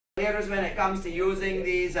when it comes to using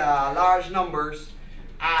these large numbers,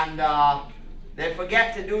 and they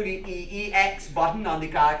forget to do the EX button on the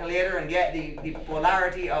calculator and get the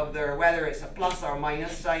polarity of their, whether it's a plus or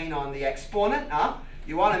minus sign on the exponent.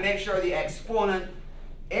 You want to make sure the exponent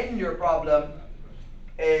in your problem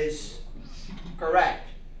is correct.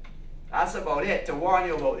 That's about it, to warn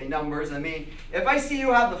you about the numbers. I mean, if I see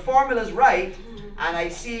you have the formulas right, and I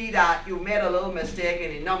see that you made a little mistake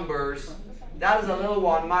in the numbers, that is a little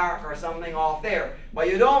 1 mark or something off there. But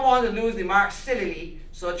you don't want to lose the mark sillily,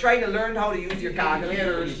 so try to learn how to use your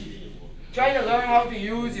calculators. Try to learn how to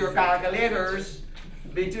use your calculators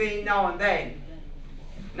between now and then.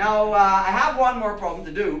 Now, I have one more problem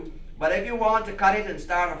to do, but if you want to cut it and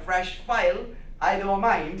start a fresh file, I don't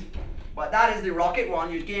mind. But that is the rocket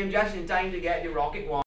one. You came just in time to get the rocket one.